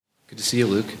Good to see you,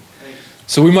 Luke.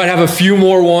 So we might have a few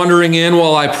more wandering in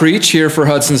while I preach here for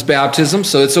Hudson's baptism,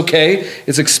 so it's okay.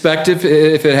 It's expected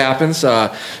if it happens.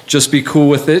 Just be cool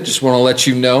with it. Just want to let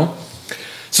you know.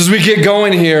 So as we get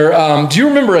going here, do you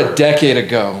remember a decade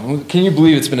ago, can you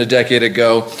believe it's been a decade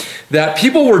ago, that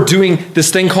people were doing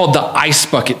this thing called the Ice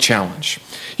Bucket Challenge?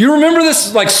 You remember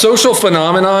this like social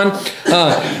phenomenon?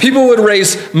 People would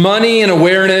raise money and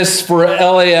awareness for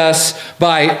LAS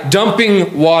by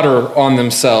dumping water on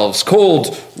themselves,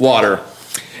 cold water.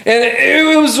 And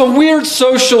it was a weird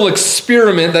social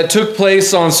experiment that took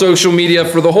place on social media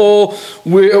for the whole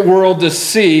world to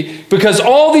see, because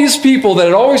all these people that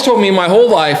had always told me my whole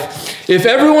life, if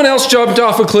everyone else jumped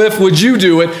off a cliff, would you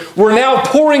do it, were now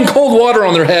pouring cold water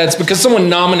on their heads because someone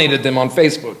nominated them on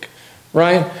Facebook,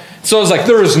 right? So I was like,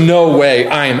 there is no way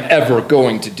I am ever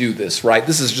going to do this, right?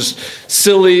 This is just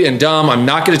silly and dumb. I'm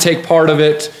not going to take part of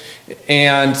it.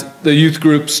 And the youth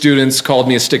group students called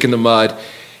me a stick in the mud.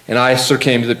 And I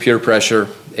succumbed to the peer pressure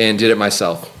and did it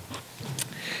myself.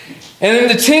 And in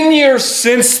the 10 years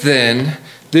since then,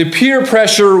 the peer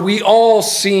pressure we all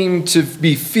seem to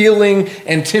be feeling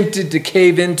and tempted to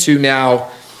cave into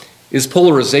now is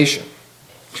polarization.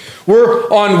 We're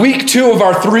on week 2 of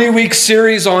our 3-week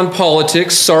series on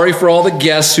politics. Sorry for all the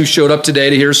guests who showed up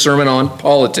today to hear a sermon on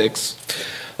politics.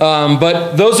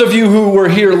 But those of you who were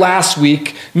here last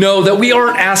week know that we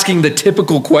aren't asking the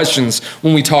typical questions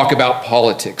when we talk about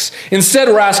politics. Instead,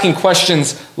 we're asking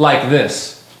questions like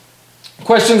this.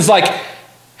 Questions like,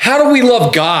 how do we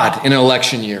love God in an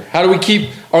election year? How do we keep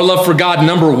our love for God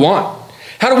number one?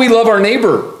 How do we love our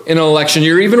neighbor in an election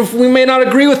year, even if we may not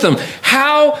agree with them?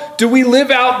 How do we live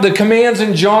out the commands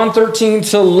in John 13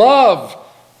 to love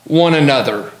one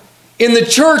another in the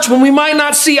church when we might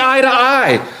not see eye to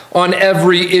eye on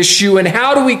every issue? And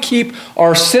how do we keep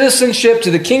our citizenship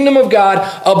to the kingdom of God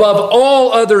above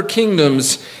all other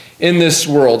kingdoms in this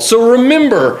world? So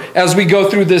remember, as we go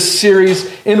through this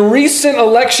series, in recent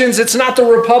elections, it's not the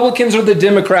Republicans or the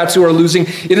Democrats who are losing,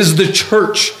 it is the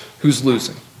church who's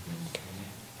losing.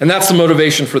 And that's the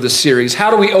motivation for this series. How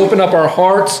do we open up our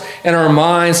hearts and our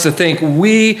minds to think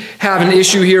we have an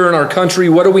issue here in our country?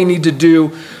 What do we need to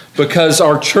do? Because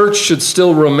our church should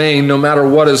still remain no matter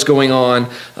what is going on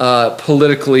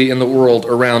politically in the world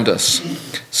around us.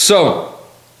 So,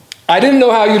 I didn't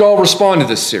know how you'd all respond to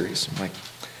this series. I'm like,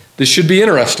 this should be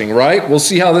interesting, right? We'll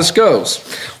see how this goes.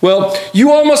 Well,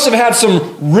 you all must have had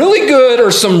some really good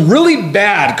or some really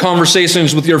bad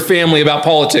conversations with your family about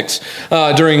politics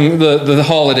during the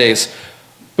holidays.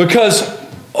 Because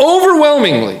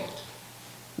overwhelmingly,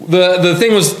 the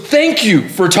thing was, thank you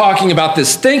for talking about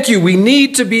this. Thank you. We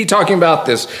need to be talking about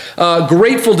this.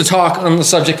 Grateful to talk on the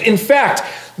subject. In fact,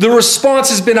 the response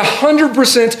has been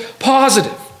 100%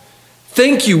 positive.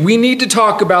 Thank you. We need to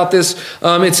talk about this.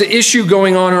 It's an issue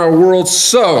going on in our world.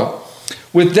 So,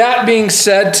 with that being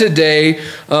said today,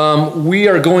 we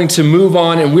are going to move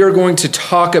on and we are going to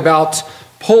talk about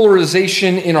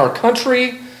polarization in our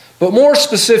country, but more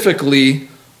specifically,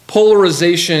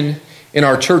 polarization in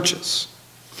our churches.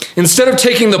 Instead of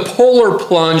taking the polar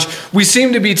plunge, we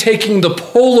seem to be taking the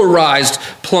polarized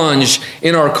plunge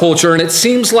in our culture. And it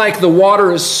seems like the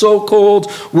water is so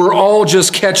cold, we're all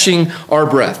just catching our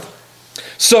breath.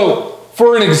 So,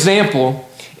 for an example,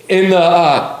 in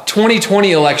the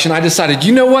 2020 election, I decided,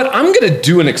 you know what? I'm going to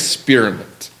do an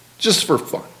experiment just for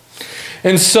fun.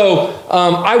 And so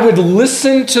I would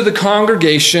listen to the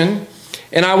congregation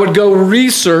and I would go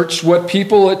research what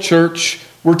people at church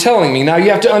were telling me. Now, you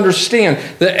have to understand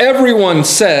that everyone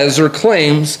says or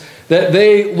claims that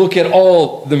they look at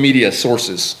all the media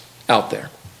sources out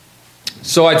there.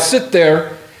 So I'd sit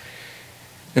there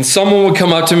and someone would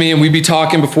come up to me and we'd be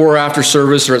talking before or after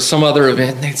service or at some other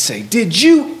event and they'd say, did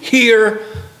you hear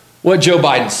what Joe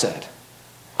Biden said?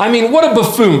 I mean, what a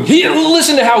buffoon.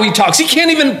 Listen to how he talks. He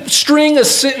can't even string a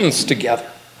sentence together.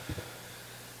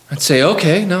 I'd say,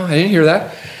 okay, no, I didn't hear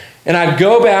that. And I'd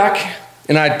go back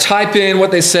and I'd type in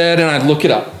what they said and I'd look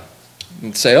it up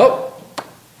and say, oh,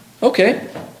 okay,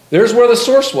 there's where the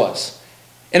source was.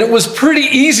 And it was pretty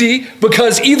easy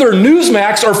because either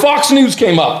Newsmax or Fox News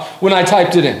came up when I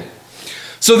typed it in.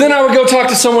 So then I would go talk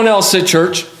to someone else at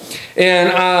church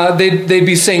and they'd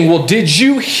be saying, well, did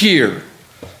you hear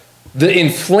the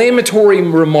inflammatory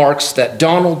remarks that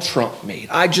Donald Trump made?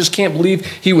 I just can't believe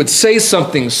he would say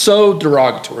something so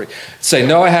derogatory. I'd say,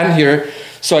 no, I hadn't heard it.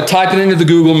 So I type it into the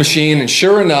Google machine, and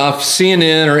sure enough,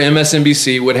 CNN or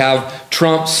MSNBC would have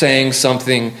Trump saying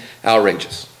something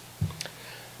outrageous.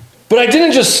 But I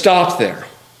didn't just stop there.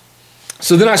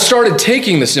 So then I started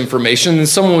taking this information, and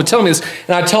someone would tell me this,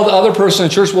 and I'd tell the other person in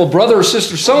church, well, brother or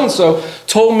sister so-and-so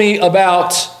told me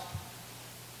about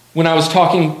when I was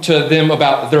talking to them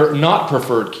about their not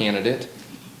preferred candidate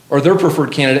or their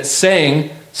preferred candidate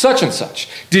saying such and such.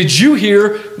 Did you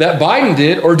hear that Biden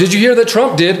did, or did you hear that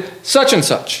Trump did such and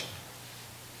such?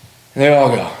 And they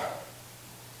all go,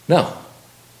 no.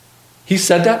 He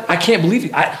said that? I can't believe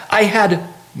it. I had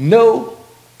no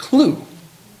clue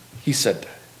he said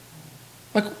that.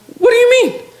 Like, what do you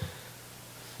mean?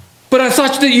 But I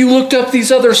thought that you looked up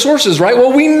these other sources, right?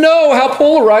 Well, we know how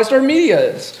polarized our media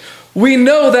is. We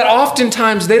know that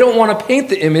oftentimes they don't want to paint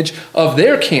the image of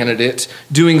their candidate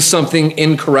doing something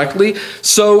incorrectly,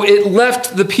 so it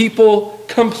left the people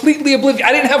completely oblivious.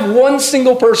 I didn't have one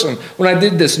single person when I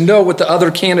did this know what the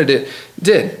other candidate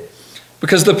did,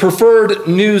 because the preferred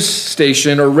news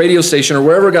station or radio station or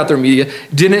wherever got their media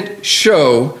didn't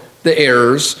show the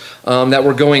errors that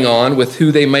were going on with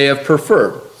who they may have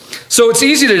preferred. So it's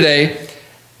easy today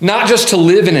not just to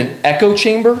live in an echo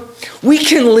chamber. We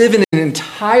can live in an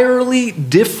entirely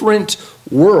different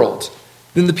world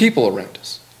than the people around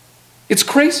us. It's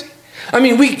crazy. I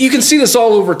mean, you can see this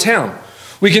all over town.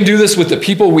 We can do this with the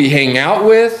people we hang out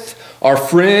with, our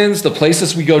friends, the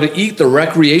places we go to eat, the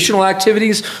recreational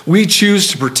activities we choose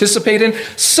to participate in.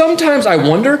 Sometimes I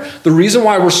wonder the reason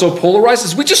why we're so polarized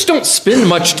is we just don't spend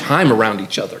much time around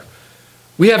each other.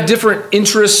 We have different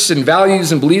interests and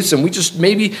values and beliefs, and we just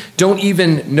maybe don't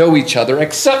even know each other,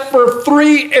 except for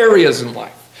 3 areas in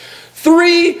life.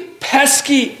 3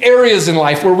 pesky areas in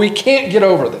life where we can't get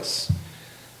over this.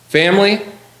 Family,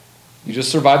 you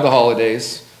just survived the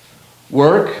holidays.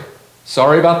 Work,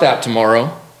 sorry about that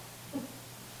tomorrow.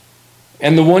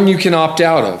 And the one you can opt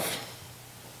out of,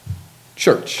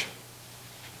 church.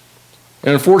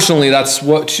 And unfortunately, that's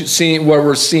what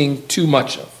we're seeing too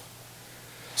much of.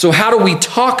 So how do we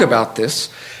talk about this?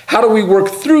 How do we work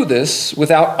through this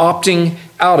without opting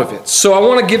out of it? So I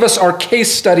want to give us our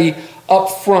case study up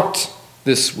front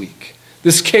this week.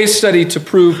 This case study to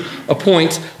prove a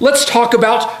point. Let's talk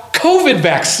about COVID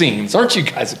vaccines. Aren't you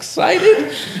guys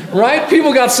excited? Right?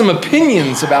 People got some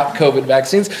opinions about COVID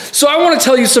vaccines. So I want to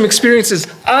tell you some experiences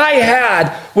I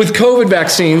had with COVID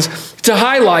vaccines to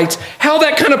highlight how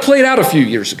that kind of played out a few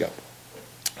years ago.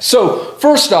 So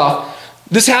first off,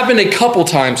 this happened a couple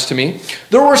times to me.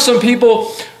 There were some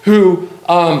people who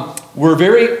were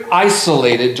very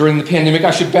isolated during the pandemic.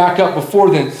 I should back up before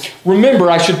then. Remember,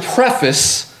 I should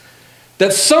preface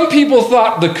that some people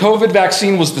thought the COVID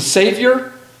vaccine was the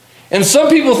savior, and some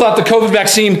people thought the COVID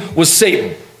vaccine was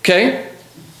Satan, okay?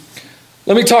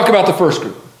 Let me talk about the first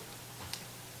group.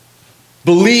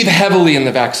 Believe heavily in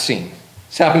the vaccine.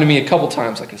 It's happened to me a couple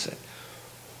times, like I said.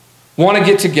 Want to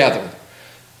get together.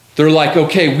 They're like,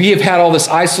 okay, we have had all this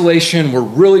isolation. We're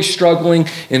really struggling.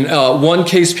 In one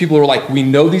case, people are like, we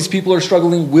know these people are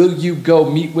struggling. Will you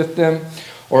go meet with them?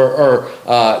 Or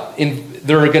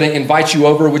they're going to invite you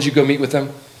over. Would you go meet with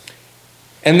them?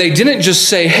 And they didn't just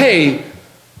say, hey,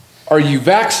 are you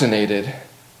vaccinated?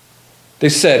 They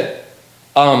said,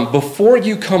 before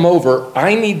you come over,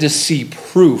 I need to see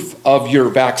proof of your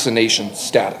vaccination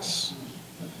status.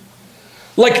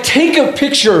 Like, take a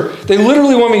picture. They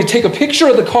literally want me to take a picture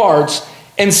of the cards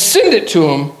and send it to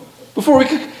them before we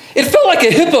could. It felt like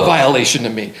a HIPAA violation to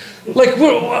me. Like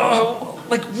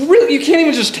really, you can't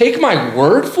even just take my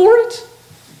word for it?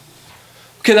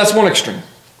 Okay, that's one extreme.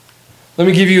 Let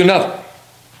me give you another.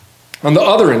 On the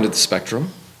other end of the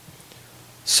spectrum,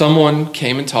 someone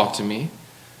came and talked to me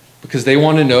because they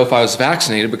wanted to know if I was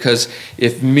vaccinated, because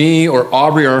if me or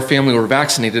Aubrey or our family were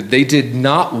vaccinated, they did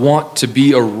not want to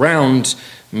be around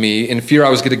me in fear I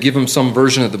was going to give them some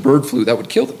version of the bird flu that would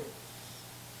kill them.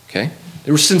 Okay?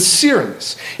 They were sincere in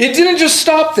this. It didn't just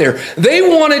stop there. They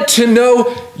wanted to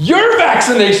know your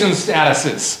vaccination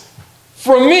statuses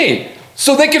from me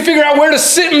so they could figure out where to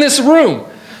sit in this room.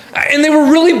 And they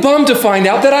were really bummed to find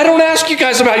out that I don't ask you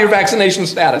guys about your vaccination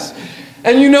status.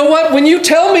 And you know what? When you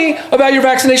tell me about your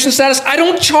vaccination status, I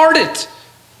don't chart it,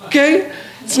 okay?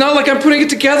 It's not like I'm putting it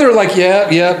together like,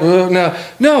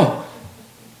 no.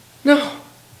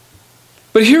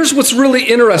 But here's what's really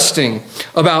interesting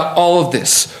about all of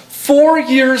this. 4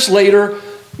 years later,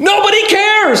 nobody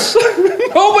cares.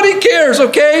 Nobody cares,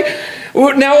 okay?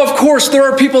 Now, of course, there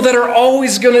are people that are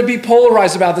always going to be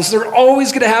polarized about this. They're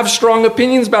always going to have strong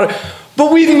opinions about it.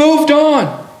 But we've moved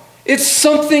on. It's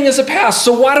something as a past.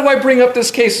 So why do I bring up this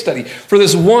case study? For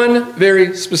this one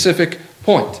very specific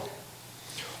point.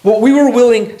 What we were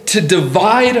willing to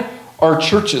divide our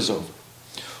churches over.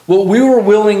 What we were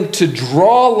willing to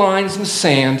draw lines in the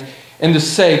sand and to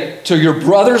say to your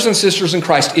brothers and sisters in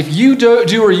Christ, if you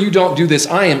do or you don't do this,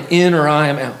 I am in or I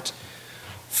am out.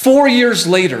 4 years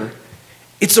later,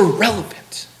 it's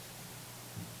irrelevant.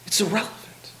 It's irrelevant.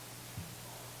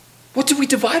 What did we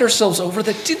divide ourselves over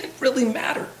that didn't really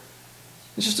matter?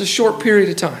 It's just a short period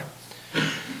of time.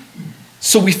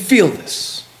 So we feel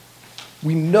this.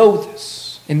 We know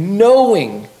this. And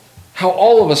knowing how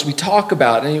all of us, we talk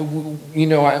about,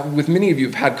 and with many of you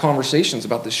have had conversations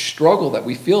about this struggle that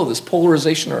we feel, this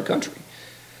polarization in our country.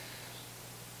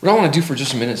 What I want to do for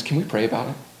just a minute is, can we pray about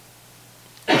it?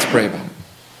 Let's pray about it.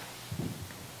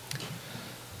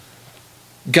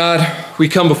 God, we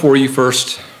come before you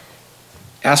first,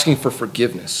 asking for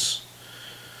forgiveness.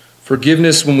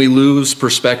 Forgiveness when we lose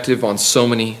perspective on so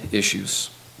many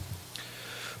issues.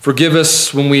 Forgive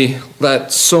us when we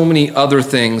let so many other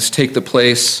things take the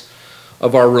place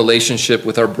of our relationship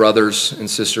with our brothers and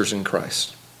sisters in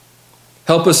Christ.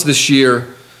 Help us this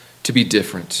year to be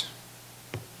different.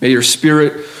 May your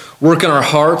Spirit work in our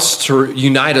hearts to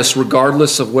unite us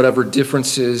regardless of whatever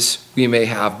differences we may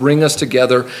have. Bring us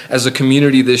together as a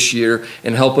community this year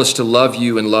and help us to love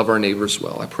you and love our neighbors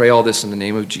well. I pray all this in the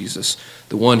name of Jesus,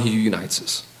 the one who unites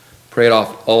us. Pray it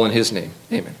all in his name.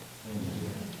 Amen.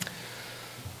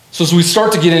 So as we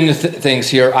start to get into things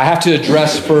here, I have to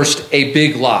address first a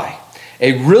big lie.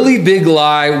 A really big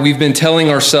lie we've been telling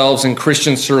ourselves in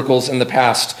Christian circles in the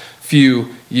past few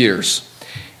years.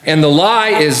 And the lie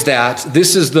is that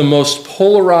this is the most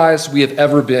polarized we have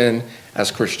ever been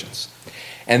as Christians.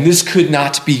 And this could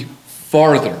not be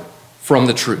farther from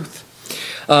the truth.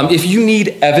 If you need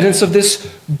evidence of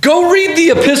this, go read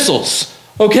the epistles,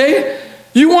 okay?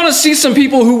 You want to see some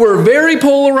people who were very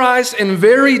polarized and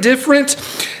very different.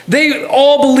 They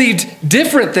all believed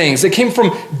different things. They came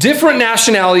from different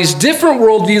nationalities, different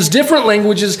worldviews, different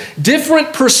languages,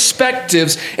 different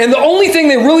perspectives. And the only thing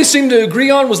they really seemed to agree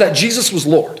on was that Jesus was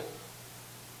Lord.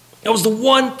 That was the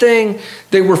one thing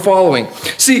they were following.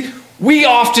 See, we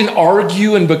often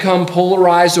argue and become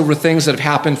polarized over things that have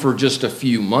happened for just a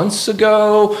few months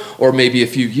ago or maybe a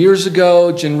few years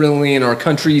ago, generally in our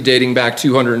country dating back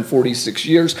 246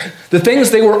 years. The things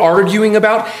they were arguing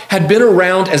about had been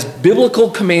around as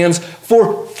biblical commands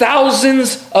for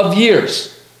thousands of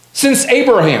years. Since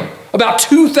Abraham, about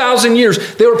 2,000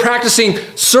 years, they were practicing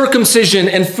circumcision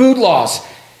and food laws.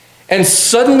 And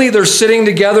suddenly they're sitting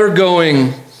together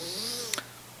going,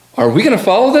 are we going to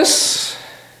follow this?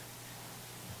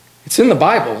 It's in the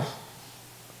Bible.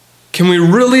 Can we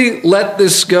really let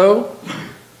this go?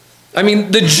 I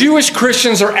mean, the Jewish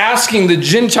Christians are asking the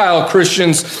Gentile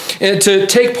Christians to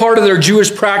take part of their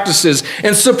Jewish practices.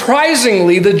 And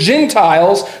surprisingly, the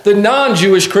Gentiles, the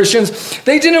non-Jewish Christians,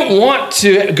 they didn't want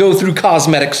to go through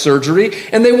cosmetic surgery,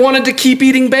 and they wanted to keep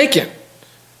eating bacon.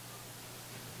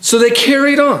 So they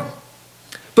carried on.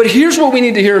 But here's what we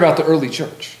need to hear about the early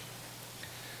church.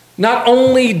 Not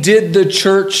only did the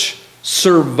church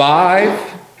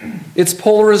survive its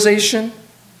polarization,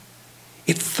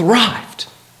 it thrived.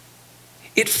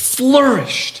 It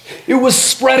flourished. It was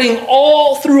spreading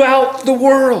all throughout the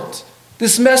world.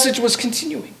 This message was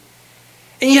continuing.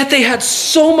 And yet they had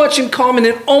so much in common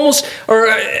in the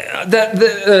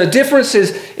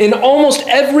differences in almost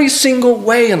every single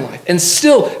way in life. And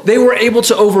still, they were able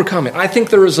to overcome it. I think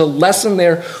there is a lesson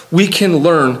there we can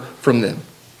learn from them.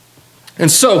 And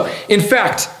so, in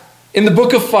fact, in the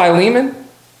book of Philemon,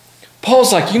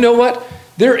 Paul's like, you know what?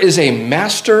 There is a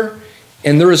master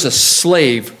and there is a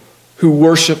slave who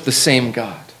worship the same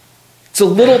God. It's a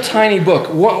little tiny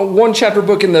book, one chapter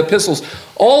book in the epistles,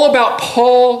 all about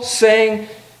Paul saying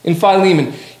in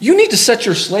Philemon, you need to set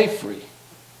your slave free.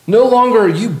 No longer are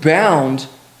you bound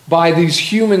by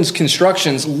these humans'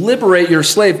 constructions. Liberate your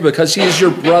slave because he is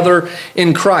your brother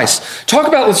in Christ.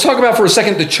 Let's talk about for a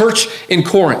second the church in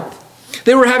Corinth.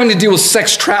 They were having to deal with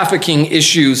sex trafficking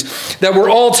issues that were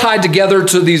all tied together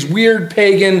to these weird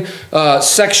pagan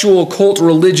sexual cult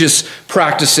religious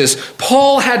practices.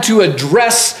 Paul had to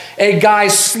address a guy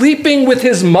sleeping with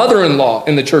his mother-in-law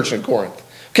in the church in Corinth.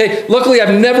 Okay, luckily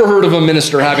I've never heard of a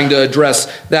minister having to address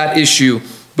that issue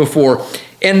before.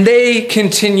 And they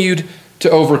continued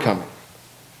to overcome it.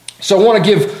 So I want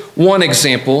to give one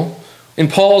example. In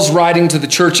Paul's writing to the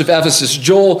church of Ephesus,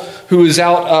 Joel, who is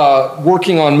out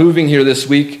working on moving here this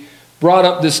week, brought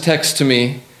up this text to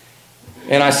me.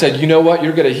 And I said, you know what?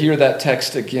 You're going to hear that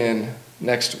text again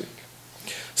next week.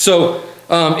 So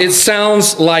it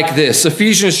sounds like this.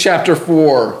 Ephesians chapter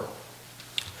 4.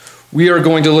 We are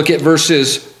going to look at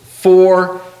verses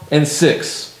 4 and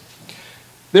 6.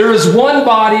 There is one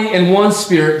body and one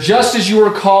spirit, just as you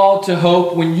were called to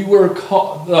hope when you were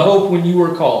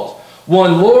called.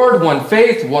 One Lord, one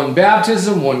faith, one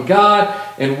baptism, one God,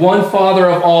 and one Father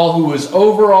of all, who is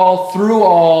over all, through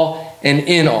all, and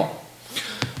in all.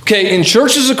 Okay, in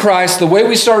churches of Christ, the way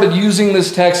we started using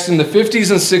this text in the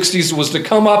 50s and 60s was to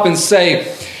come up and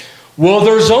say, well,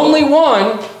 there's only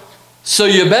one, So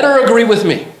you better agree with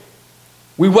me.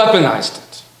 We weaponized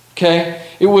it, okay?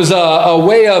 It was a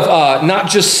way of not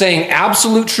just saying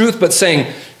absolute truth, but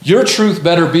saying your truth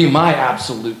better be my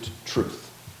absolute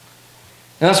truth.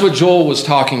 And that's what Joel was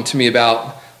talking to me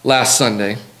about last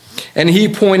Sunday. And he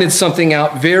pointed something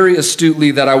out very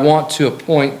astutely that I want to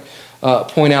point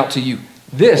out to you.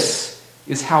 This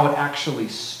is how it actually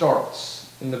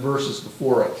starts in the verses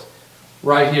before it.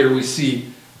 Right here we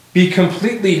see, be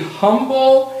completely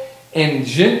humble and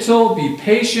gentle, be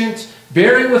patient,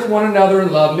 bearing with one another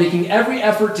in love, making every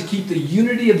effort to keep the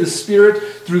unity of the Spirit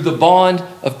through the bond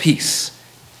of peace.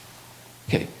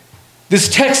 Okay. This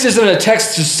text isn't a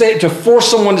text to force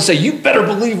someone to say, you better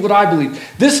believe what I believe.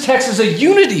 This text is a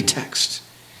unity text.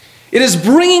 It is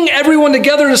bringing everyone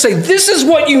together to say, this is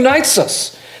what unites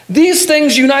us. These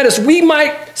things unite us. We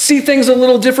might see things a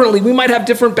little differently. We might have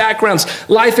different backgrounds,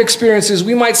 life experiences.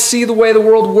 We might see the way the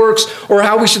world works or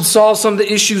how we should solve some of the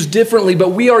issues differently, but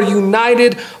we are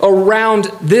united around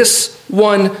this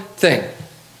one thing.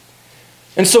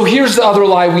 And so here's the other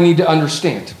lie we need to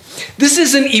understand. This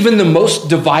isn't even the most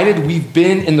divided we've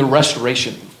been in the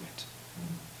Restoration movement.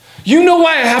 You know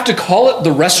why I have to call it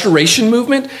the Restoration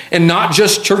movement and not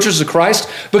just Churches of Christ?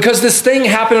 Because this thing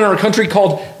happened in our country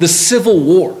called the Civil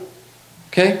War.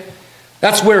 Okay?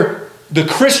 That's where the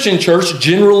Christian church,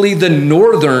 generally the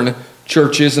northern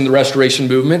churches in the Restoration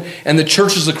movement, and the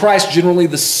Churches of Christ, generally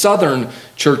the southern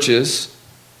churches,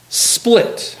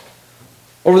 split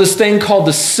over this thing called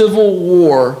the Civil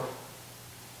War,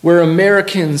 where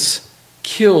Americans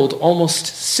killed almost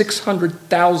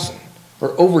 600,000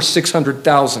 or over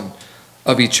 600,000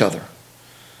 of each other.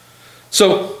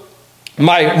 So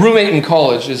my roommate in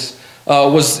college is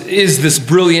this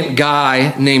brilliant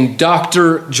guy named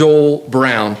Dr. Joel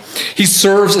Brown. He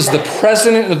serves as the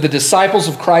president of the Disciples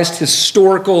of Christ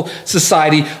Historical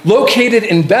Society, located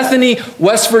in Bethany,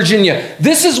 West Virginia.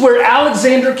 This is where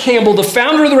Alexander Campbell, the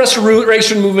founder of the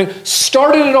Restoration movement,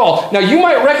 started it all. Now, you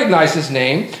might recognize his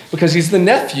name because he's the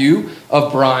nephew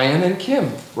of Brian and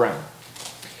Kim Brown.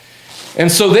 And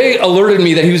so they alerted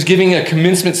me that he was giving a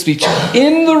commencement speech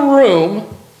in the room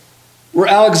where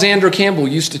Alexander Campbell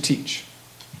used to teach.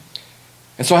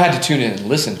 And so I had to tune in and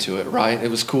listen to it, right? It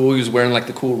was cool. He was wearing like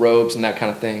the cool robes and that kind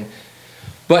of thing.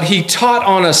 But he taught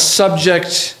on a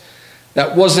subject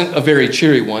that wasn't a very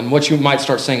cheery one, what you might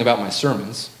start saying about my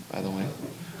sermons, by the way.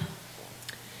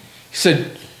 He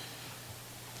said,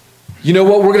 you know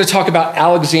what? We're going to talk about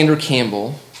Alexander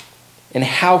Campbell and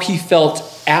how he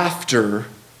felt after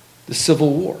the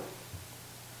Civil War.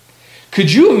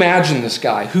 Could you imagine this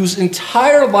guy whose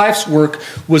entire life's work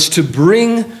was to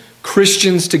bring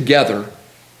Christians together,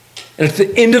 and at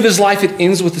the end of his life it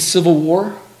ends with the Civil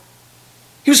War?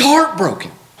 He was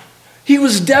heartbroken. He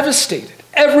was devastated.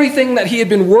 Everything that he had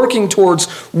been working towards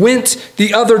went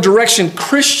the other direction.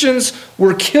 Christians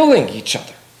were killing each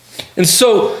other. And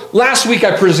so last week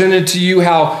I presented to you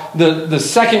how the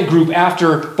second group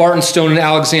after Barton Stone and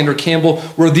Alexander Campbell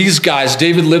were these guys,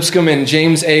 David Lipscomb and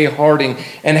James A. Harding,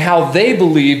 and how they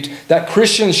believed that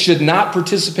Christians should not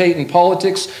participate in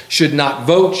politics, should not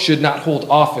vote, should not hold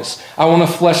office. I want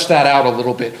to flesh that out a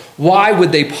little bit. Why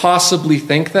would they possibly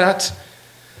think that?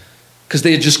 Because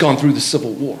they had just gone through the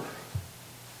Civil War.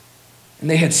 And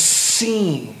they had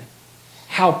seen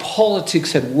how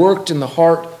politics had worked in the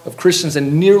heart of Christians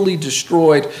and nearly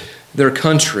destroyed their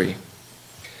country.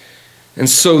 And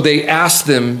so they asked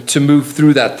them to move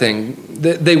through that thing.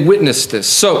 They witnessed this.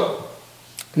 So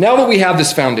now that we have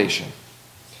this foundation,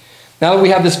 now that we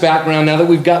have this background, now that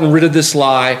we've gotten rid of this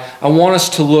lie, I want us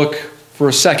to look for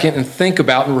a second and think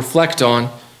about and reflect on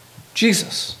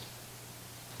Jesus.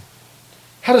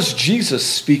 How does Jesus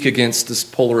speak against this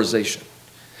polarization?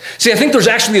 See, I think there's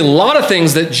actually a lot of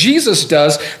things that Jesus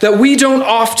does that we don't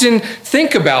often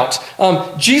think about.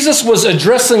 Jesus was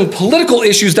addressing political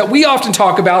issues that we often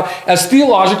talk about as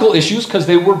theological issues because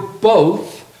they were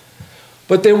both,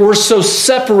 but they were so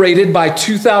separated by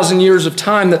 2,000 years of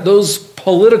time that those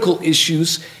political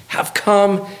issues have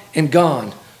come and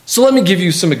gone. So let me give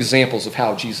you some examples of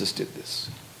how Jesus did this.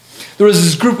 There was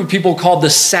this group of people called the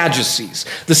Sadducees.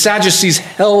 The Sadducees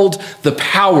held the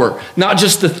power, not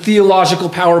just the theological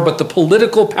power, but the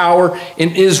political power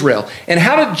in Israel. And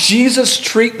how did Jesus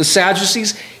treat the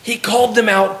Sadducees? He called them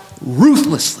out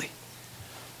ruthlessly.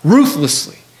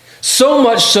 Ruthlessly. So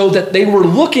much so that they were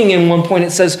looking in one point,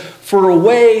 it says, for a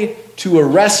way to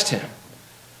arrest him.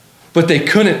 But they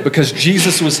couldn't because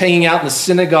Jesus was hanging out in the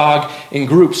synagogue in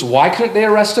groups. Why couldn't they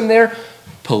arrest him there?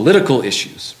 Political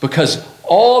issues. Because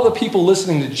all the people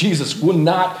listening to Jesus would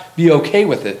not be okay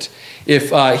with it if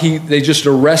they just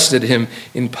arrested him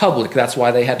in public. That's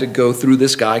why they had to go through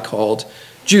this guy called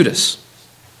Judas.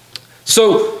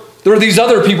 So there were these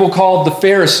other people called the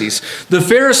Pharisees. The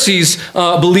Pharisees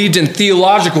believed in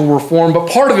theological reform, but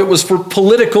part of it was for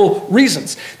political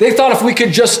reasons. They thought if we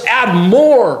could just add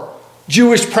more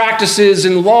Jewish practices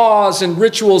and laws and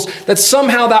rituals, that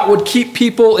somehow that would keep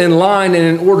people in line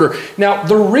and in order. Now,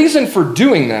 the reason for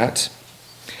doing that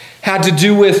had to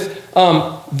do with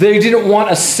they didn't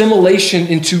want assimilation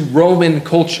into Roman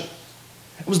culture.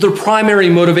 It was their primary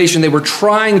motivation. They were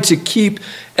trying to keep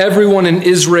everyone in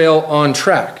Israel on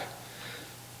track.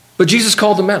 But Jesus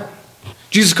called them out.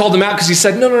 Jesus called them out because he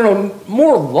said, no,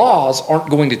 more laws aren't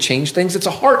going to change things. It's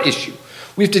a heart issue.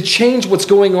 We have to change what's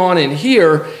going on in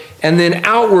here, and then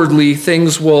outwardly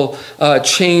things will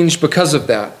change because of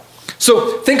that.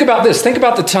 So think about this. Think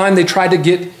about the time they tried to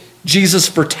get Jesus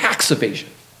for tax evasion.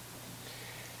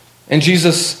 And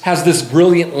Jesus has this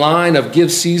brilliant line of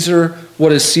give Caesar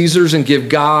what is Caesar's and give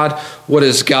God what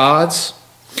is God's.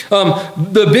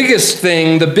 The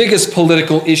biggest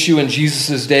political issue in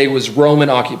Jesus' day was Roman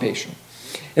occupation.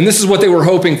 And this is what they were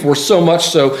hoping for, so much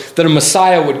so that a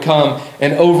Messiah would come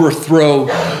and overthrow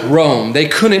Rome. They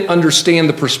couldn't understand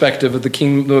the perspective of the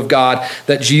kingdom of God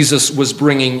that Jesus was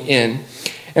bringing in.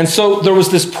 And so there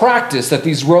was this practice that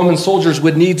these Roman soldiers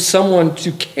would need someone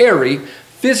to carry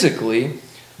physically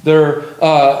their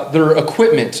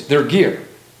equipment, their gear.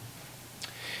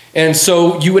 And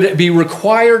so you would be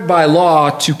required by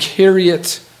law to carry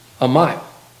it a mile.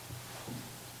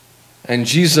 And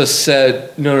Jesus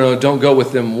said, no, don't go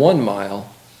with them 1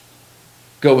 mile.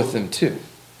 Go with them 2.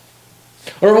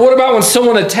 Or what about when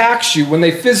someone attacks you, when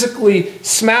they physically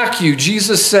smack you?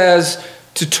 Jesus says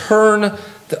to turn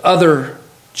the other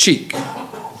cheek.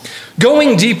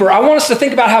 Going deeper, I want us to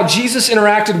think about how Jesus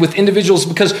interacted with individuals,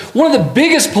 because one of the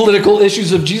biggest political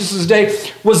issues of Jesus' day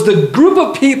was the group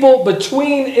of people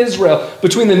between Israel,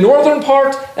 between the northern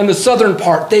part and the southern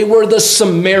part. They were the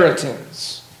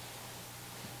Samaritans.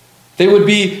 They would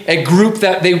be a group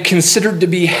that they considered to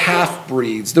be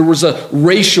half-breeds. There was a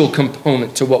racial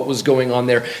component to what was going on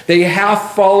there. They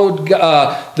half followed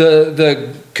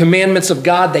the commandments of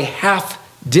God. They half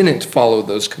didn't follow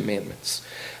those commandments.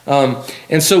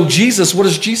 And so Jesus, what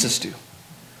does Jesus do?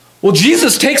 Well,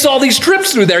 Jesus takes all these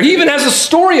trips through there. He even has a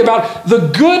story about the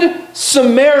Good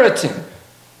Samaritan.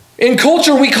 In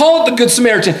culture, we call it the Good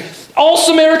Samaritan. All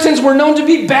Samaritans were known to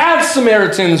be bad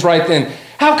Samaritans right then.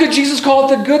 How could Jesus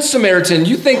call it the Good Samaritan?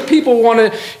 You think people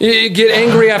want to get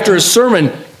angry after a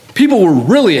sermon. People were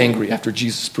really angry after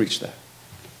Jesus preached that.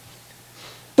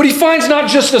 But he finds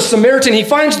not just a Samaritan, he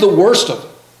finds the worst of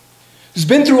them. Who's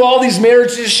been through all these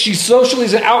marriages. She's socially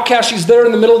an outcast. She's there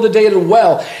in the middle of the day at a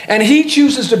well. And he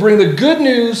chooses to bring the good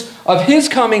news of his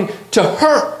coming to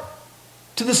her,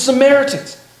 to the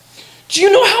Samaritans. Do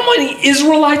you know how many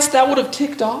Israelites that would have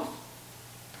ticked off?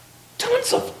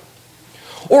 Tons of them.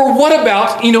 Or what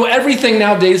about, everything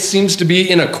nowadays seems to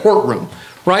be in a courtroom,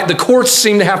 right? The courts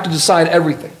seem to have to decide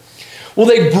everything. Well,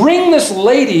 they bring this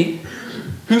lady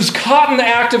who's caught in the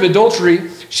act of adultery.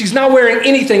 She's not wearing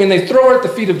anything, and they throw her at the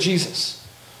feet of Jesus.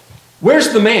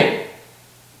 Where's the man?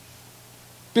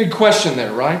 Big question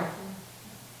there, right?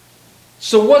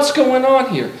 So what's going on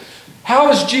here? How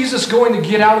is Jesus going to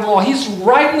get out of the law? He's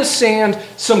writing in the sand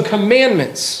some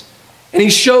commandments, and he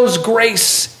shows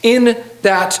grace in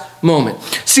that moment.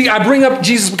 See, I bring up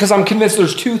Jesus because I'm convinced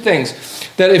there's 2 things.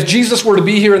 That if Jesus were to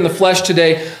be here in the flesh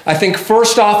today, I think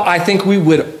first off, we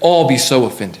would all be so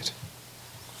offended.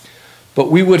 But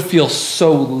we would feel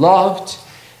so loved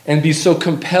and be so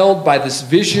compelled by this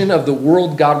vision of the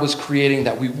world God was creating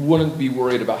that we wouldn't be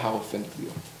worried about how offended we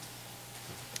are.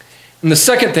 And the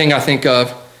second thing I think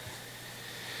of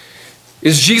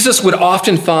is Jesus would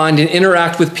often find and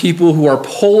interact with people who are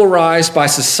polarized by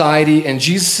society, and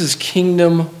Jesus'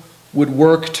 kingdom would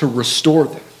work to restore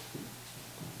them.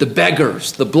 The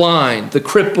beggars, the blind, the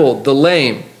crippled, the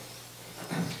lame.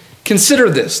 Consider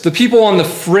this, the people on the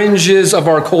fringes of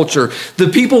our culture, the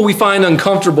people we find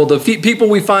uncomfortable, the people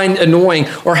we find annoying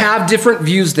or have different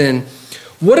views than.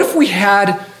 What if we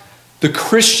had the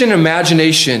Christian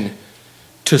imagination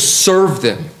to serve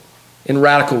them in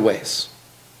radical ways?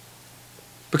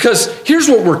 Because here's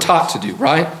what we're taught to do,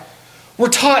 right? We're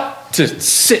taught to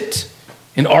sit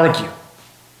and argue.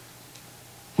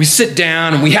 We sit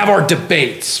down and we have our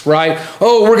debates, right?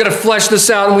 Oh, we're going to flesh this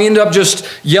out, and we end up just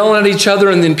yelling at each other,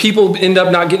 and then people end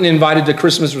up not getting invited to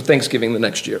Christmas or Thanksgiving the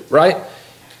next year, right?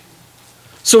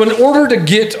 So in order to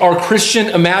get our Christian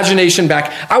imagination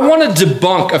back, I want to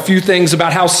debunk a few things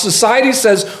about how society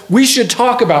says we should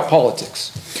talk about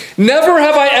politics. Never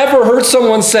have I ever heard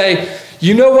someone say,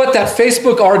 you know what, that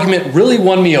Facebook argument really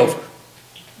won me over.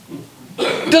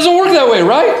 It doesn't work that way,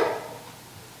 right?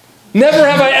 Never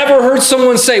have I ever heard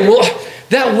someone say, well,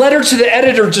 that letter to the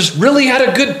editor just really had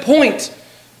a good point.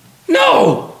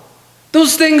 No,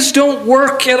 those things don't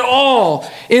work at all.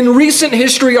 In recent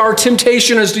history, our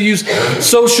temptation is to use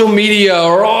social media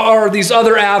or these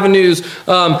other avenues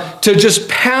to just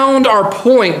pound our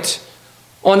point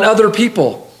on other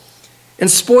people.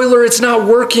 And spoiler, it's not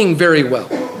working very well.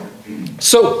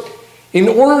 So, in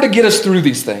order to get us through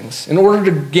these things, in order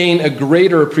to gain a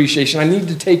greater appreciation, I need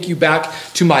to take you back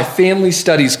to my family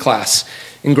studies class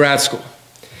in grad school.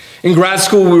 In grad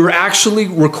school, we were actually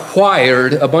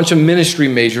required, a bunch of ministry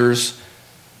majors,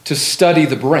 to study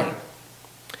the brain.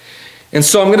 And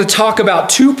so I'm going to talk about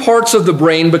two parts of the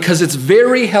brain because it's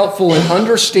very helpful in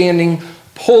understanding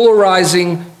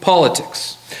polarizing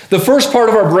politics. The first part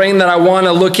of our brain that I want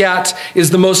to look at is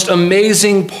the most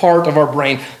amazing part of our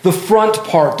brain, the front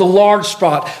part, the large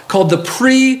spot called the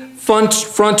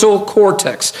prefrontal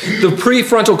cortex. The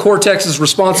prefrontal cortex is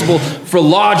responsible for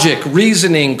logic,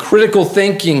 reasoning, critical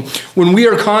thinking. When we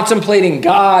are contemplating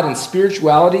God and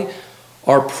spirituality,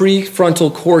 our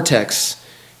prefrontal cortex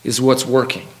is what's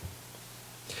working.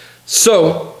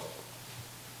 So,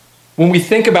 when we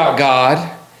think about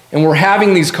God, and we're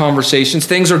having these conversations,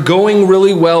 things are going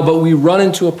really well, but we run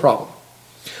into a problem.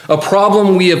 A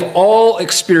problem we have all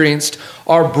experienced.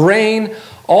 Our brain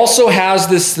also has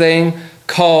this thing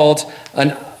called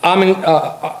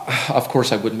of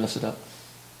course I would mess it up.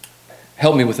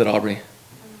 Help me with it, Aubrey.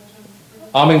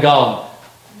 Amygdala.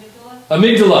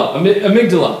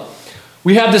 Amygdala.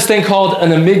 We have this thing called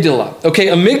an amygdala. Okay,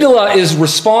 amygdala is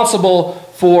responsible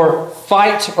for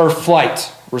fight or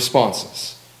flight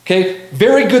responses. Okay,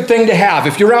 very good thing to have.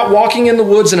 If you're out walking in the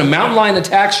woods and a mountain lion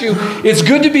attacks you, it's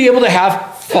good to be able to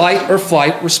have fight or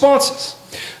flight responses.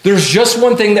 There's just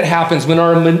one thing that happens when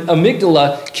our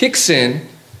amygdala kicks in.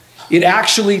 It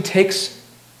actually takes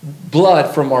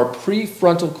blood from our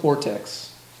prefrontal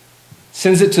cortex,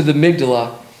 sends it to the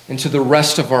amygdala and to the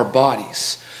rest of our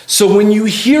bodies. So when you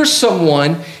hear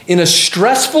someone in a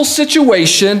stressful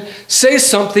situation say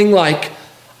something like,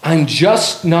 "I'm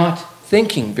just not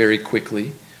thinking very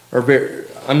quickly,"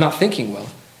 I'm not thinking well.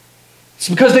 It's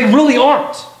because they really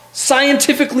aren't.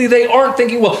 Scientifically, they aren't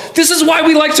thinking well. This is why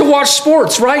we like to watch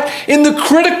sports, right? In the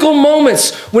critical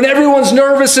moments when everyone's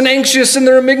nervous and anxious and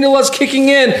their amygdala's kicking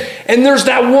in, and there's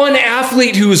that one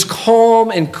athlete who is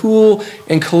calm and cool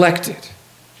and collected.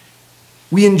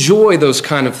 We enjoy those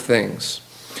kind of things.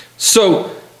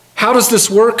 So, how does this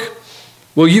work?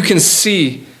 Well, you can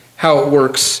see how it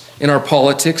works in our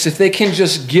politics if they can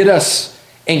just get us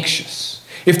anxious.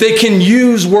 If they can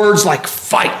use words like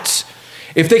fight,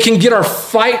 if they can get our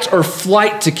fight or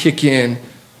flight to kick in,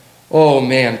 oh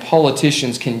man,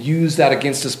 politicians can use that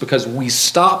against us because we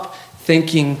stop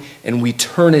thinking and we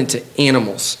turn into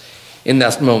animals in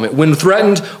that moment. When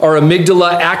threatened, our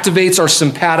amygdala activates our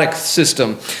sympathetic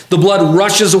system. The blood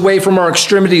rushes away from our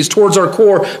extremities towards our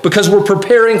core because we're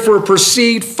preparing for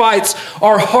perceived fights.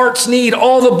 Our hearts need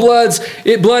all the blood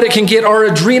it can get. Our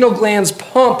adrenal glands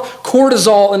pump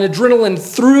cortisol and adrenaline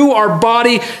through our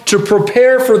body to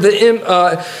prepare for the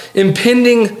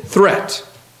impending threat.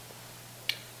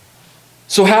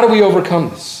 So how do we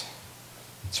overcome this?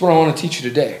 That's what I want to teach you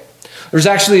today. There's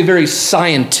actually a very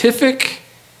scientific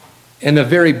and a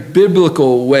very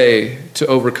biblical way to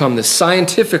overcome this.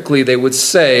 Scientifically, they would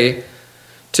say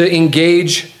to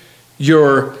engage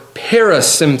your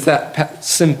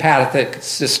parasympathetic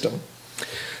system.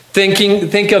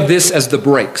 Think of this as the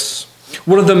brakes.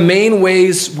 One of the main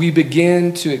ways we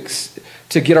begin to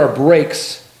get our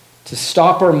brakes, to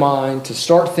stop our mind, to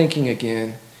start thinking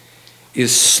again,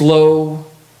 is slow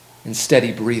and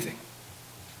steady breathing.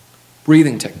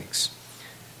 Breathing techniques.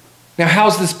 Now,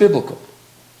 how's this biblical?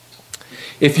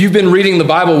 If you've been reading the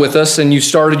Bible with us and you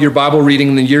started your Bible reading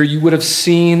in the year, you would have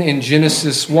seen in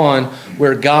Genesis 1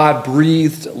 where God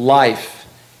breathed life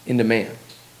into man.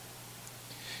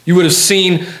 You would have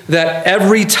seen that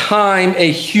every time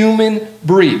a human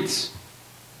breathes,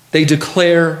 they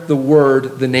declare the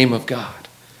word, the name of God.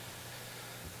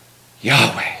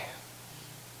 Yahweh.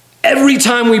 Every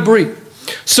time we breathe.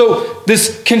 So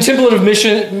this contemplative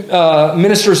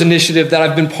ministers initiative that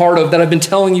I've been part of, that I've been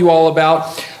telling you all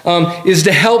about, is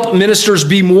to help ministers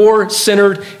be more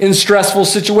centered in stressful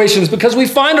situations, because we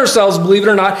find ourselves, believe it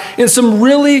or not, in some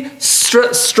really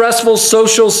stressful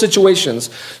social situations.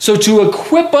 So to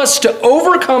equip us to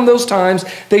overcome those times,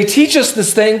 they teach us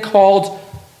this thing called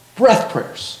breath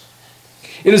prayers.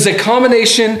 It is a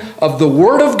combination of the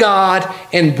Word of God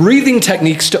and breathing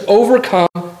techniques to overcome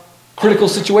critical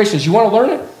situations. You want to learn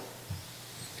it?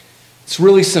 It's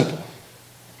really simple.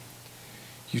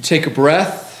 You take a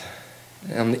breath,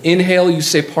 and on the inhale, you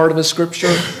say part of a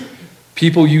scripture.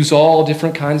 People use all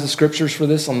different kinds of scriptures for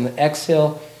this. On the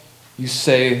exhale, you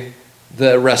say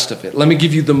the rest of it. Let me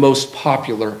give you the most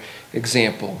popular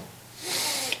example.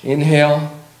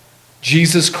 Inhale,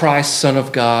 Jesus Christ, Son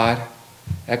of God.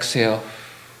 Exhale,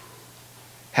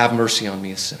 have mercy on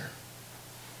me, a sinner.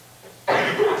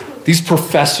 These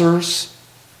professors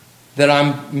that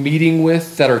I'm meeting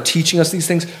with that are teaching us these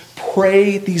things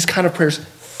pray these kind of prayers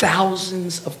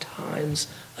thousands of times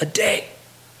a day.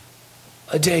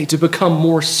 A day to become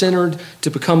more centered, to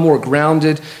become more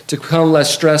grounded, to become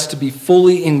less stressed, to be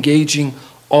fully engaging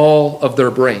all of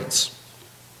their brains.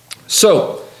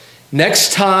 So,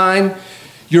 next time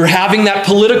you're having that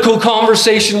political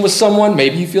conversation with someone,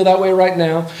 maybe you feel that way right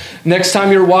now. Next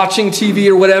time you're watching TV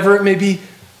or whatever it may be,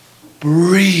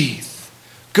 breathe.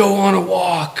 Go on a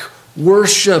walk.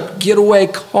 Worship. Get away.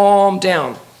 Calm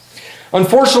down.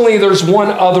 Unfortunately, there's one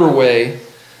other way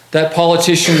that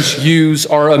politicians use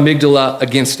our amygdala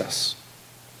against us.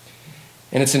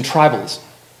 And it's in tribalism.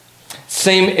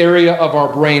 Same area of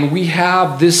our brain. We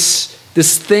have this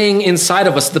thing inside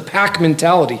of us, the pack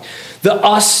mentality, the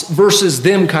us versus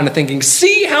them kind of thinking.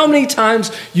 See how many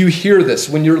times you hear this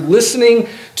when you're listening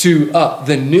to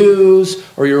the news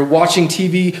or you're watching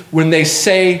TV when they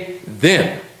say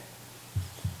them.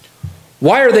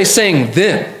 Why are they saying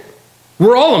them?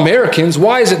 We're all Americans.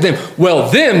 Why is it them? Well,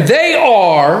 them, they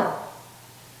are.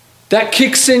 That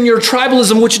kicks in your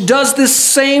tribalism, which does this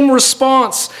same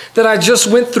response that I just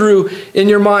went through in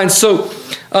your mind. So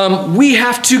we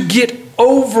have to get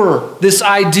over this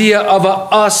idea of a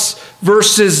us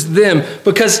versus them.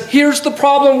 Because here's the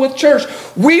problem with church.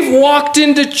 We've walked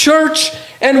into church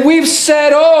and we've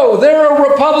said, oh, they're a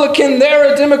Republican,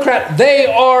 they're a Democrat, they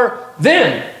are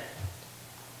them.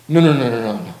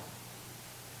 No.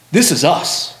 This is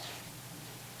us.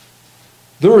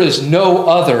 There is no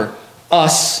other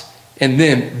us and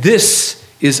them. This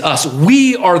is us.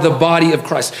 We are the body of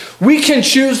Christ. We can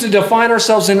choose to define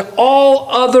ourselves in all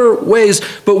other ways,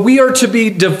 but we are to be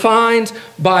defined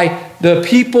by the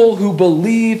people who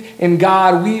believe in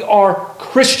God. We are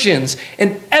Christians.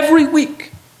 And every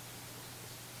week,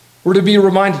 we're to be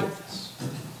reminded of this.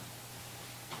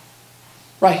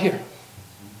 Right here.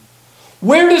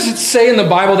 Where does it say in the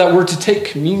Bible that we're to take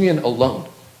communion alone?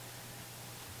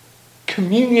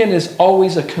 Communion is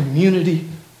always a community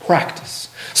practice.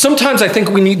 Sometimes I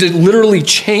think we need to literally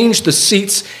change the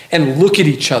seats and look at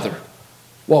each other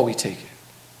while we take it.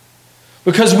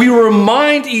 Because we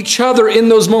remind each other in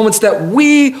those moments that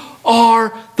we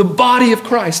are the body of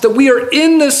Christ, that we are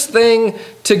in this thing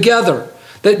together,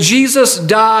 that Jesus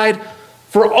died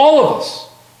for all of us.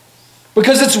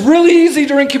 Because it's really easy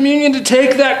during communion to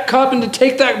take that cup and to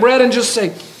take that bread and just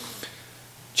say,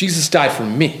 Jesus died for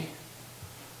me.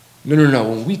 No.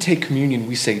 When we take communion,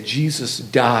 we say, Jesus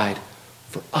died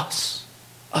for us.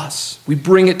 Us. We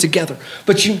bring it together.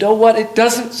 But you know what? It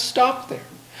doesn't stop there.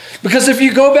 Because if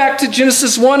you go back to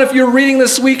Genesis 1, if you're reading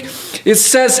this week, it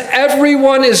says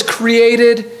everyone is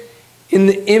created in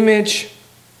the image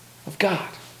of God.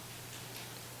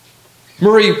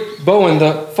 Murray Bowen,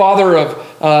 the father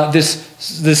of this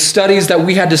studies that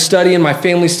we had to study in my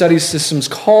family studies systems,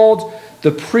 called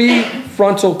the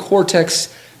prefrontal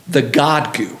cortex the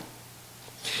God goo.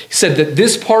 He said that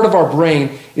this part of our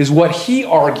brain is what he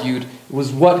argued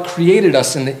was what created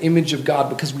us in the image of God,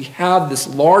 because we have this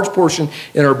large portion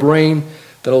in our brain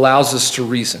that allows us to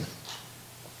reason.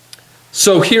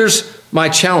 So here's my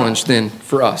challenge then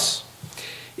for us.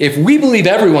 If we believe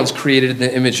everyone's created in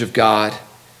the image of God,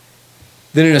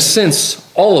 then in a sense,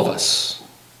 all of us,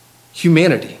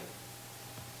 humanity,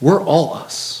 we're all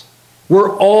us.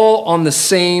 We're all on the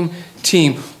same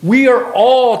team. We are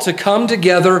all to come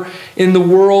together in the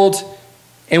world,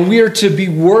 and we are to be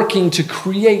working to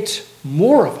create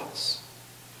more of us.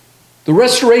 The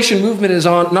restoration movement is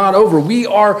not over. We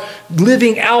are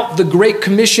living out the Great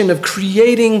Commission of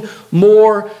creating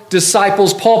more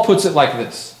disciples. Paul puts it like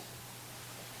this.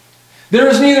 There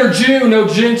is neither Jew nor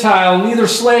Gentile, neither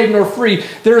slave nor free.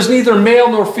 There is neither male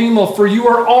nor female, for you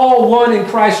are all one in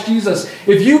Christ Jesus.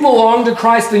 If you belong to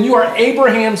Christ, then you are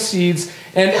Abraham's seeds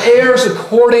and heirs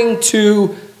according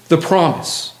to the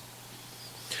promise.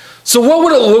 So what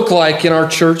would it look like in our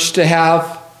church to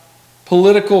have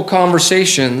political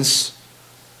conversations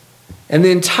and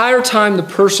the entire time the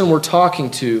person we're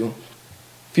talking to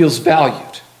feels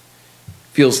valued,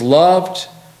 feels loved,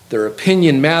 their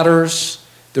opinion matters,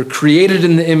 they're created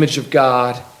in the image of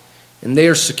God, and they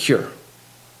are secure?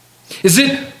 Is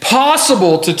it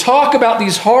possible to talk about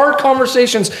these hard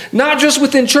conversations, not just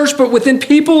within church, but within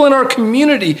people in our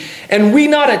community, and we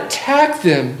not attack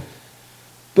them,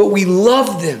 but we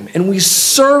love them and we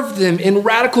serve them in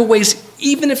radical ways,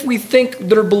 even if we think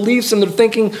their beliefs and their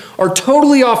thinking are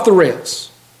totally off the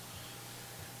rails.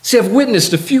 See, I've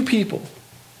witnessed a few people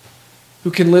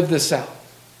who can live this out,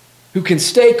 who can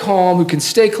stay calm, who can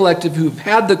stay collective, who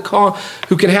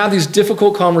can have these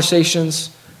difficult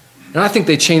conversations, and I think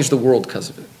they change the world because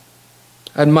of it.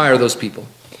 I admire those people.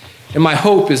 And my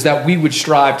hope is that we would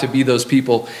strive to be those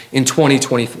people in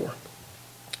 2024.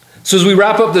 So as we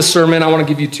wrap up this sermon, I want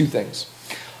to give you two things.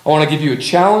 I want to give you a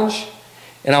challenge,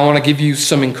 and I want to give you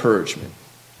some encouragement.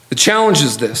 The challenge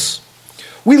is this.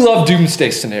 We love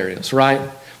doomsday scenarios, right?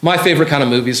 My favorite kind of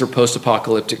movies are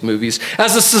post-apocalyptic movies.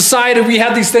 As a society, we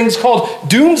have these things called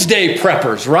doomsday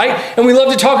preppers, right? And we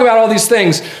love to talk about all these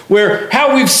things, where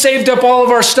how we've saved up all of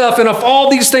our stuff, and if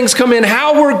all these things come in,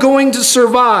 how we're going to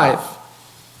survive.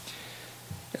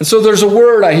 And so there's a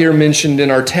word I hear mentioned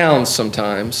in our towns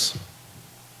sometimes: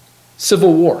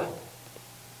 civil war.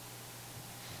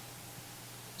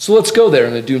 So let's go there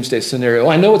in the doomsday scenario.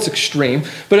 I know it's extreme,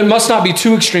 but it must not be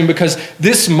too extreme, because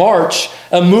this March,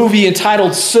 a movie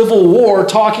entitled Civil War,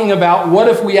 talking about what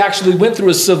if we actually went through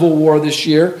a civil war this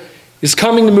year, is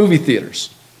coming to movie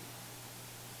theaters.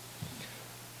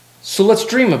 So let's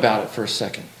dream about it for a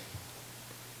second.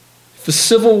 If a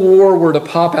civil war were to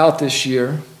pop out this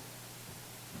year,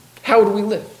 how would we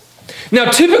live?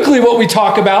 Now, typically what we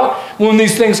talk about when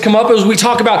these things come up is we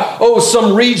talk about,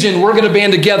 some region, we're going to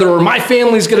band together, or my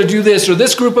family's going to do this, or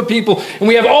this group of people. And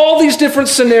we have all these different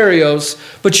scenarios.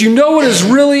 But you know what is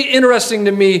really interesting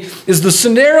to me is the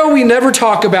scenario we never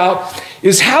talk about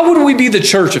is, how would we be the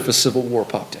church if a civil war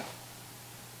popped out?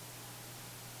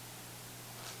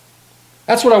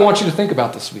 That's what I want you to think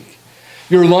about this week.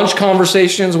 Your lunch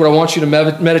conversations, what I want you to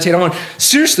meditate on.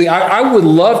 Seriously, I would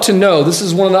love to know, this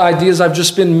is one of the ideas I've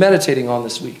just been meditating on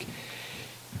this week.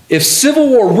 If civil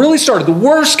war really started, the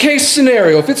worst case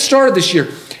scenario, if it started this year,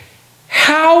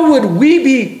 how would we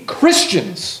be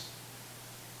Christians?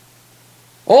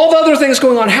 All the other things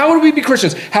going on, how would we be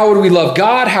Christians? How would we love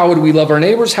God? How would we love our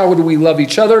neighbors? How would we love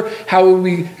each other? How would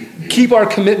we keep our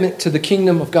commitment to the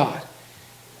kingdom of God?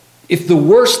 If the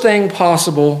worst thing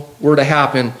possible were to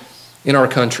happen in our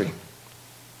country.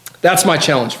 That's my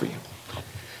challenge for you.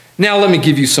 Now let me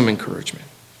give you some encouragement.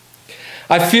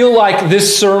 I feel like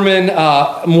this sermon,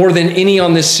 more than any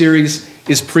on this series,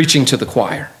 is preaching to the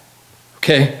choir.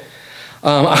 Okay?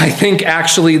 I think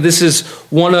actually this is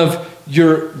one of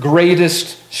your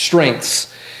greatest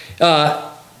strengths.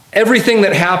 Everything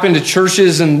that happened to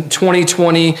churches in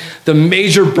 2020, the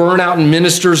major burnout in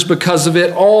ministers because of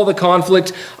it, all the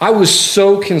conflict, I was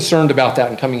so concerned about that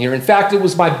in coming here. In fact, it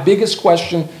was my biggest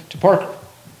question to Parker.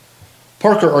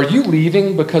 Parker, are you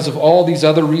leaving because of all these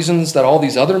other reasons that all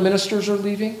these other ministers are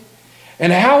leaving?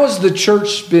 And how has the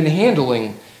church been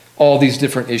handling all these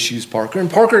different issues, Parker?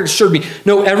 And Parker assured me,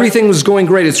 no, everything was going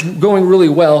great. It's going really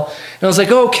well. And I was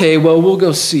like, okay, well, we'll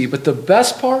go see. But the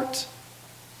best part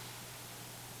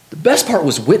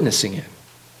was witnessing it.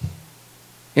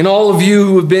 And all of you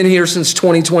who have been here since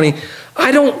 2020,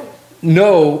 I don't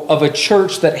know of a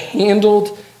church that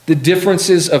handled the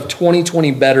differences of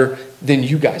 2020 better than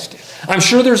you guys did. I'm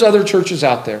sure there's other churches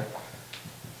out there.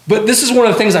 But this is one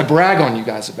of the things I brag on you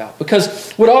guys about,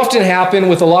 because what often happened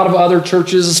with a lot of other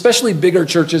churches, especially bigger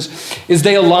churches, is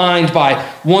they aligned by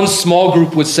one small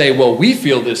group would say, well, we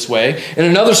feel this way, and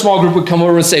another small group would come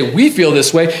over and say, we feel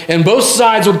this way, and both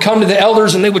sides would come to the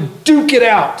elders and they would duke it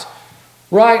out,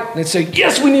 right? They'd say,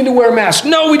 yes, we need to wear a mask.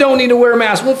 No, we don't need to wear a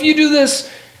mask. Well, if you do this,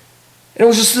 and it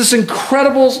was just this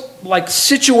incredible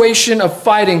situation of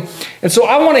fighting. And so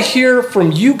I want to hear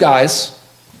from you guys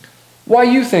why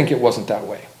you think it wasn't that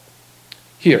way.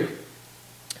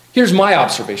 Here's my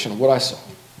observation of what I saw.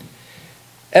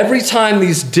 Every time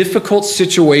these difficult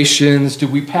situations, do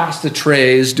we pass the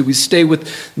trays? Do we stay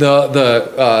with the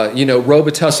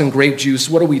Robitussin grape juice?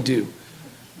 What do?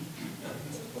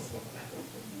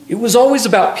 It was always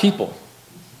about people.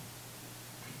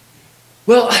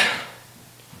 Well,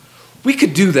 we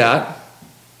could do that,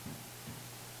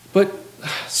 but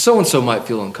so-and-so might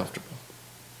feel uncomfortable.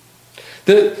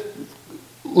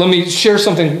 Let me share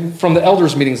something from the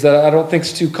elders' meetings that I don't think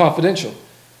is too confidential.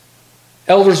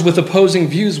 Elders with opposing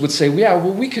views would say, yeah,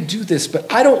 well, we could do this, but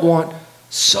I don't want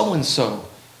so-and-so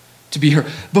to be here.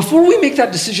 Before we make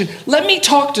that decision, let me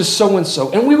talk to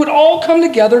so-and-so. And we would all come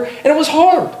together, and it was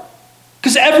hard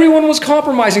because everyone was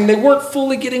compromising. They weren't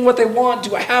fully getting what they want.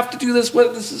 Do I have to do this?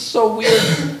 This is so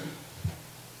weird.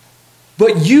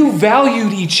 But you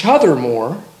valued each other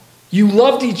more. You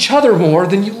loved each other more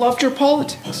than you loved your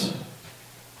politics.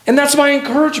 And that's my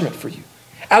encouragement for you.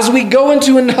 As we go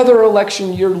into another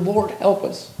election year, Lord, help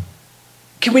us.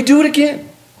 Can we do it again?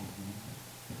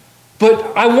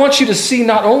 But I want you to see,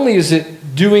 not only is it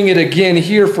doing it again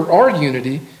here for our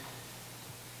unity,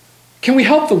 can we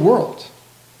help the world?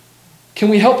 Can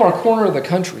we help our corner of the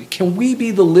country? Can we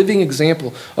be the living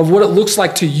example of what it looks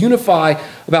like to unify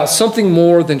about something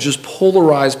more than just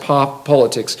polarized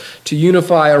politics, to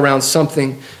unify around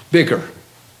something bigger?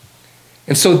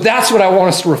 And so that's what I want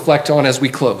us to reflect on as we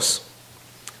close.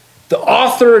 The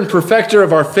author and perfecter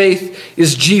of our faith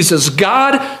is Jesus.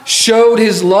 God showed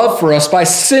his love for us by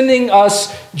sending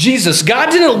us Jesus. God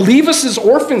didn't leave us as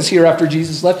orphans here after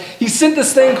Jesus left. He sent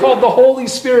this thing called the Holy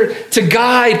Spirit to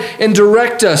guide and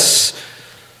direct us.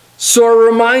 So I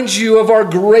remind you of our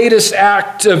greatest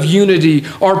act of unity,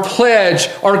 our pledge,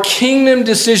 our kingdom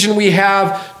decision we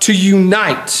have to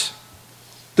unite.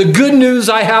 The good news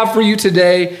I have for you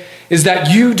today is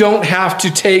that you don't have to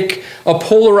take a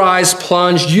polarized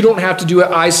plunge. You don't have to do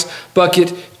an ice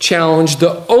bucket challenge.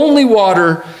 The only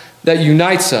water that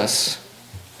unites us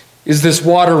is this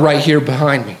water right here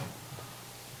behind me.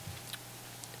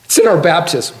 It's in our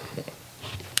baptism.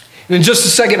 And in just a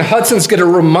second, Hudson's going to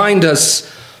remind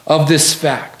us of this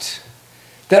fact,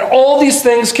 that all these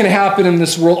things can happen in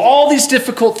this world, all these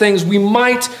difficult things we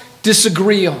might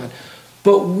disagree on,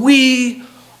 but we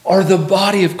are the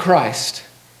body of Christ.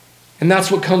 And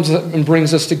that's what comes and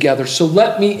brings us together. So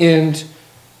let me end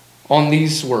on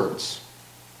these words.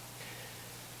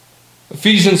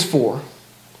 Ephesians 4.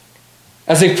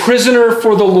 As a prisoner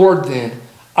for the Lord then,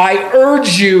 I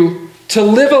urge you to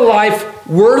live a life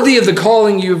worthy of the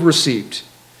calling you have received.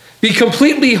 Be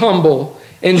completely humble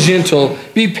and gentle.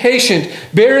 Be patient,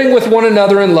 bearing with one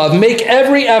another in love. Make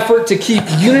every effort to keep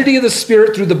unity of the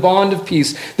Spirit through the bond of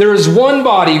peace. There is one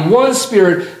body, one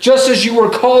Spirit, just as you were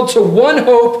called to one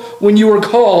hope when you were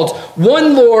called.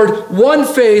 One Lord, one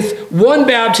faith, one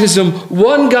baptism,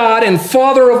 one God and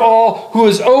Father of all, who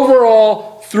is over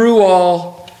all, through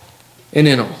all, and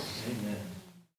in all.